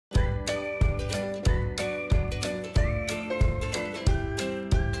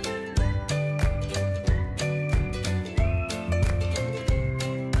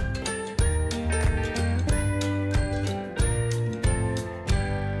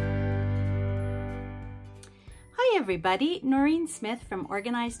everybody, Noreen Smith from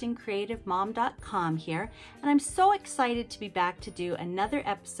organizedandcreativemom.com here, and I'm so excited to be back to do another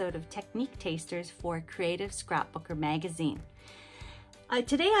episode of Technique Tasters for Creative Scrapbooker Magazine.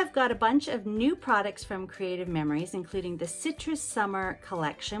 Today I've got a bunch of new products from Creative Memories, including the Citrus Summer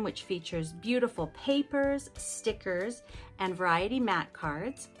Collection, which features beautiful papers, stickers, and variety mat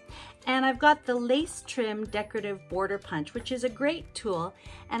cards. And I've got the lace trim decorative border punch, which is a great tool,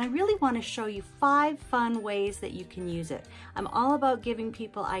 and I really want to show you 5 fun ways that you can use it. I'm all about giving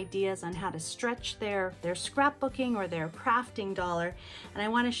people ideas on how to stretch their scrapbooking or their crafting dollar, and I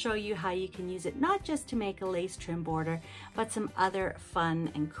want to show you how you can use it not just to make a lace trim border, but some other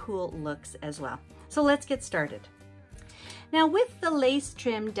fun and cool looks as well. So let's get started. Now with the lace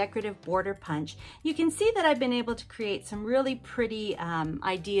trim decorative border punch, you can see that I've been able to create some really pretty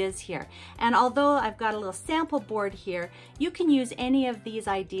ideas here. And although I've got a little sample board here, you can use any of these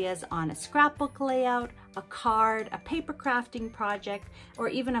ideas on a scrapbook layout, a card, a paper crafting project, or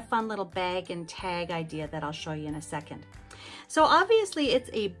even a fun little bag and tag idea that I'll show you in a second. So obviously it's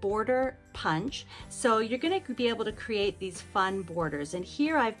a border punch, so you're going to be able to create these fun borders. And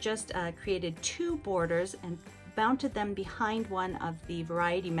here I've just created 2 borders and mounted them behind one of the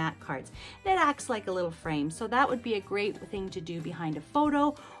variety mat cards. It acts like a little frame, so that would be a great thing to do behind a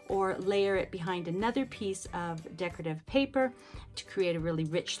photo or layer it behind another piece of decorative paper to create a really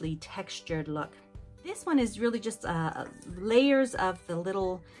richly textured look. This one is really just layers of the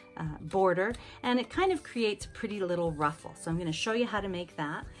little border, and it kind of creates a pretty little ruffle. So I'm going to show you how to make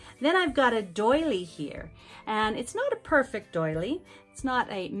that. Then I've got a doily here, and it's not a perfect doily. It's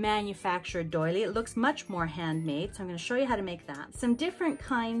not a manufactured doily. It looks much more handmade, so I'm going to show you how to make that. Some different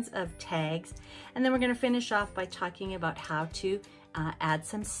kinds of tags, and then we're going to finish off by talking about how to add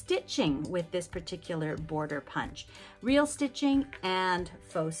some stitching with this particular border punch. Real stitching and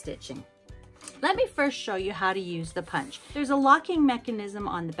faux stitching. Let me first show you how to use the punch. There's a locking mechanism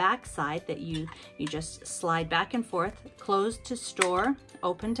on the back side that you just slide back and forth, close to store,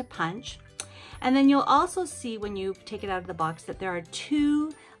 open to punch. And then you'll also see when you take it out of the box that there are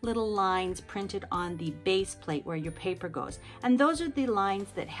 2 little lines printed on the base plate where your paper goes. And those are the lines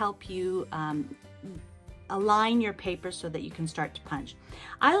that help you align your paper so that you can start to punch.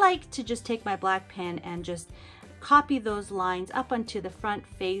 I like to just take my black pen and just copy those lines up onto the front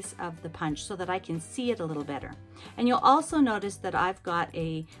face of the punch so that I can see it a little better. And you'll also notice that I've got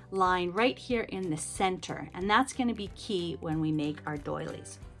a line right here in the center, and that's going to be key when we make our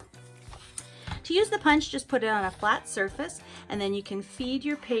doilies. To use the punch, just put it on a flat surface, and then you can feed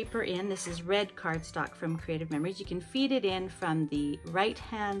your paper in. This is red cardstock from Creative Memories. You can feed it in from the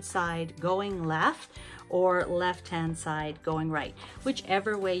right-hand side going left or left-hand side going right,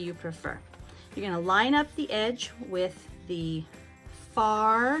 whichever way you prefer. You're going to line up the edge with the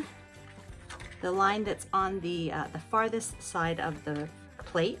line that's on the farthest side of the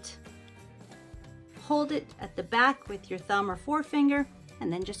plate. Hold it at the back with your thumb or forefinger,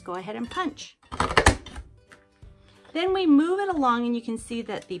 and then just go ahead and punch. Then we move it along, and you can see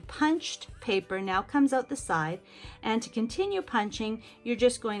that the punched paper now comes out the side, and to continue punching, you're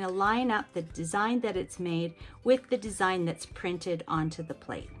just going to line up the design that it's made with the design that's printed onto the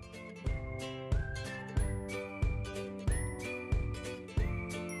plate.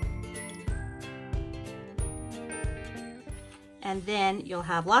 And then you'll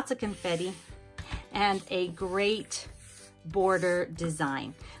have lots of confetti and a great border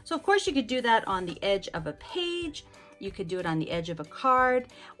design. So of course you could do that on the edge of a page, you could do it on the edge of a card,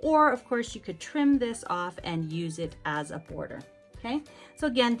 or of course you could trim this off and use it as a border. Okay, so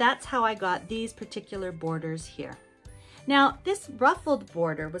again, that's how I got these particular borders here. Now this ruffled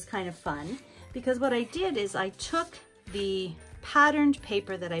border was kind of fun because what I did is I took the patterned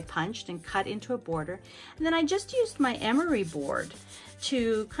paper that I punched and cut into a border, and then I just used my emery board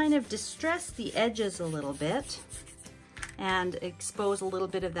to kind of distress the edges a little bit and expose a little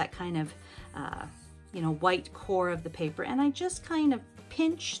bit of that kind of white core of the paper, and I just kind of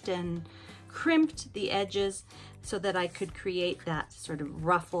pinched and crimped the edges so that I could create that sort of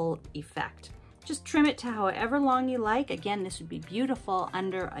ruffle effect. Just trim it to however long you like. Again, this would be beautiful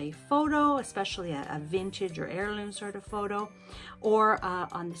under a photo, especially a vintage or heirloom sort of photo, or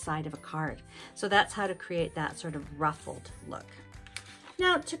on the side of a card. So that's how to create that sort of ruffled look.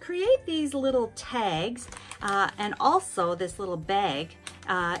 Now to create these little tags and also this little bag,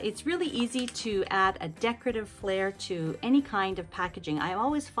 it's really easy to add a decorative flair to any kind of packaging. I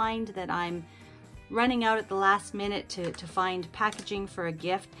always find that I'm running out at the last minute to find packaging for a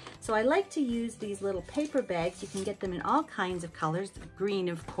gift. So I like to use these little paper bags. You can get them in all kinds of colors, green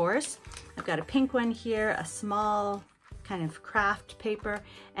of course. I've got a pink one here, a small kind of craft paper,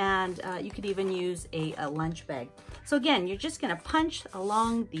 and you could even use a lunch bag. So again, you're just going to punch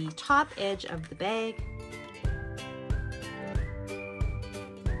along the top edge of the bag,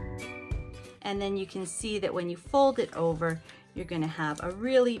 and then you can see that when you fold it over, you're going to have a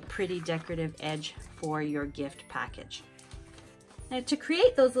really pretty decorative edge for your gift package. Now, to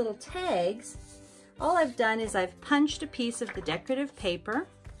create those little tags, all I've done is I've punched a piece of the decorative paper,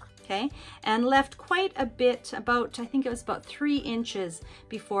 okay, and left quite a bit, about, I think it was about 3 inches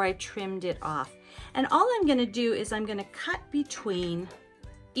before I trimmed it off. And all I'm going to do is I'm going to cut between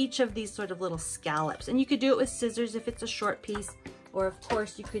each of these sort of little scallops. And you could do it with scissors if it's a short piece, or of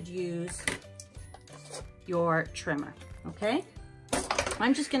course you could use your trimmer, okay?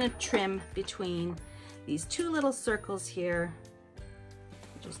 I'm just going to trim between these 2 little circles here.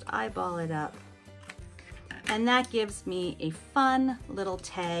 Just eyeball it up. And that gives me a fun little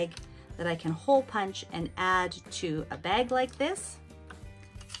tag that I can hole punch and add to a bag like this.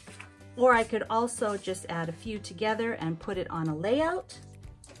 Or I could also just add a few together and put it on a layout.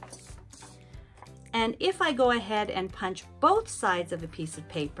 And if I go ahead and punch both sides of a piece of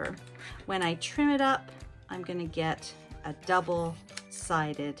paper, when I trim it up, I'm going to get a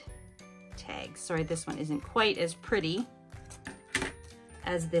double-sided tag. Sorry, this one isn't quite as pretty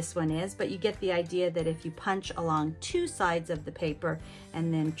as this one is, but you get the idea that if you punch along 2 sides of the paper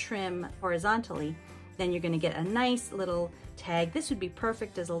and then trim horizontally, then you're going to get a nice little tag. This would be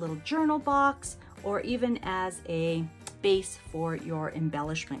perfect as a little journal box, or even as a base for your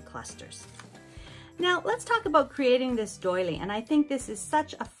embellishment clusters. Now let's talk about creating this doily, and I think this is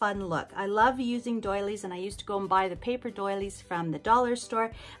such a fun look. I love using doilies, and I used to go and buy the paper doilies from the dollar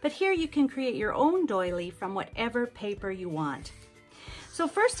store, but here you can create your own doily from whatever paper you want. So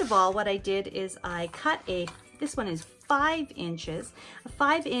first of all, what I did is I cut this one is 5 inches, a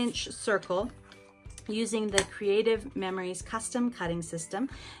 5-inch circle using the Creative Memories custom cutting system.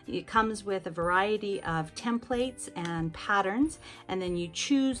 It comes with a variety of templates and patterns, and then you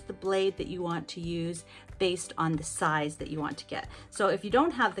choose the blade that you want to use based on the size that you want to get. So if you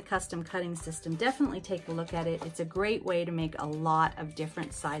don't have the custom cutting system, definitely take a look at it. It's a great way to make a lot of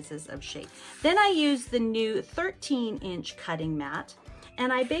different sizes of shape. Then I used the new 13-inch cutting mat,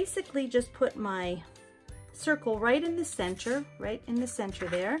 and I basically just put my circle right in the center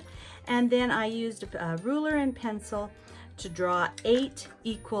there. And then I used a ruler and pencil to draw 8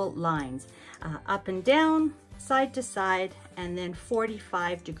 equal lines, up and down, side to side, and then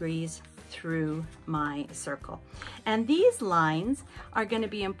 45 degrees through my circle. And these lines are going to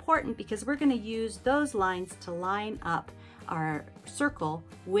be important because we're going to use those lines to line up our circle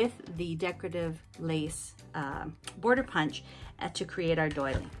with the decorative lace border punch to create our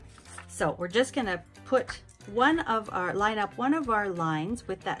doily. So we're just going to line up one of our lines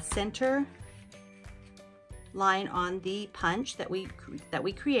with that center line on the punch that we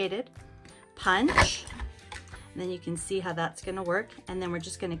created. Punch, and then you can see how that's going to work. And then we're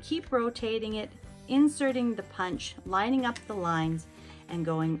just going to keep rotating it, inserting the punch, lining up the lines, and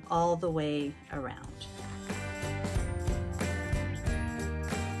going all the way around.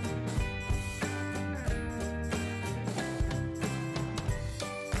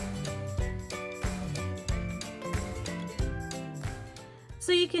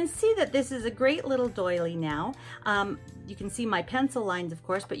 So you can see that this is a great little doily now. You can see my pencil lines, of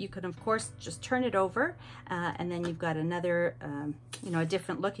course, but you can, of course, just turn it over and then you've got another, a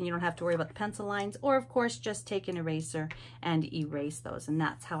different look, and you don't have to worry about the pencil lines, or of course, just take an eraser and erase those. And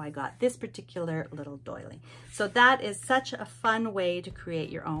that's how I got this particular little doily. So that is such a fun way to create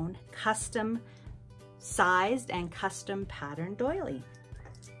your own custom sized and custom patterned doily.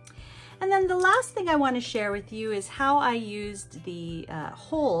 And then the last thing I want to share with you is how I used the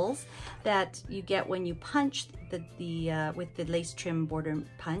holes that you get when you punch with the lace trim border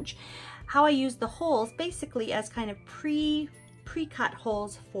punch. How I use the holes basically as kind of pre-cut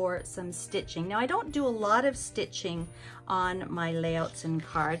holes for some stitching. Now I don't do a lot of stitching on my layouts and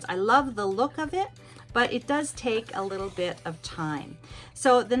cards. I love the look of it, but it does take a little bit of time.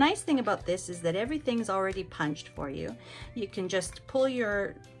 So the nice thing about this is that everything's already punched for you. You can just pull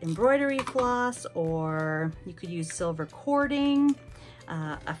your embroidery floss, or you could use silver cording,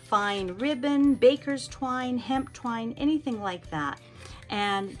 a fine ribbon, baker's twine, hemp twine, anything like that.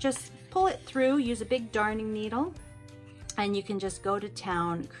 And just pull it through, use a big darning needle, and you can just go to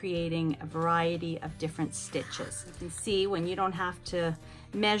town creating a variety of different stitches. You can see when you don't have to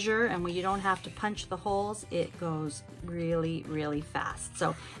measure and when you don't have to punch the holes, it goes really, really fast.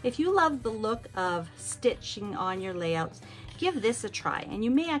 So if you love the look of stitching on your layouts, give this a try, and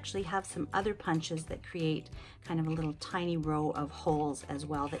you may actually have some other punches that create kind of a little tiny row of holes as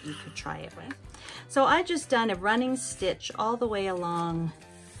well that you could try it with. So I just done a running stitch all the way along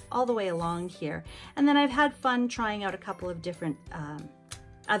here, and then I've had fun trying out a couple of different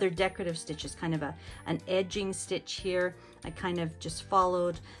other decorative stitches, kind of an edging stitch here. I kind of just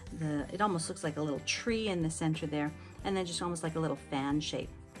followed it almost looks like a little tree in the center there, and then just almost like a little fan shape.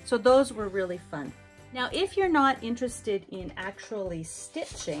 So those were really fun. Now, if you're not interested in actually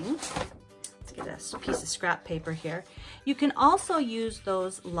stitching, let's get a piece of scrap paper here. You can also use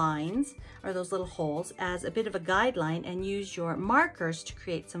those lines or those little holes as a bit of a guideline and use your markers to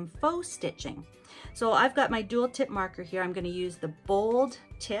create some faux stitching. So I've got my dual tip marker here. I'm going to use the bold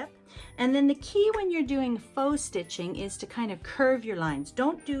tip. And then the key when you're doing faux stitching is to kind of curve your lines.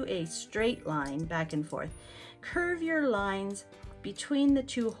 Don't do a straight line back and forth. Curve your lines between the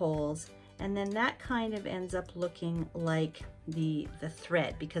two holes, and then that kind of ends up looking like the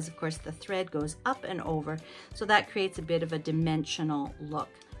thread, because of course the thread goes up and over, so that creates a bit of a dimensional look.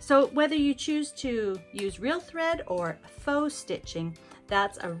 So whether you choose to use real thread or faux stitching,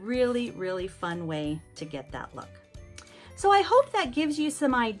 that's a really, really fun way to get that look. So I hope that gives you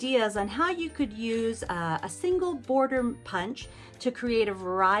some ideas on how you could use a single border punch to create a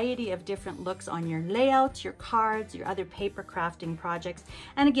variety of different looks on your layouts, your cards, your other paper crafting projects,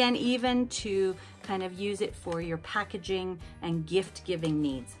 and again, even to kind of use it for your packaging and gift giving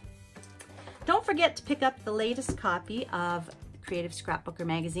needs. Don't forget to pick up the latest copy of Creative Scrapbooker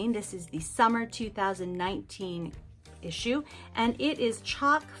Magazine. This is the summer 2019 issue, and it is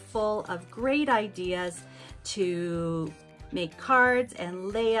chock full of great ideas to make cards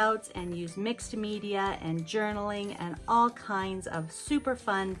and layouts and use mixed media and journaling and all kinds of super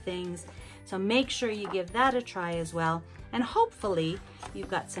fun things. So make sure you give that a try as well, and hopefully you've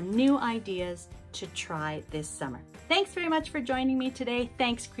got some new ideas to try this summer. Thanks very much for joining me today.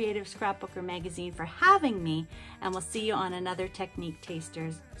 Thanks Creative Scrapbooker Magazine for having me, and we'll see you on another Technique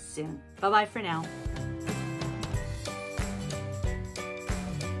Tasters soon. Bye-bye for now.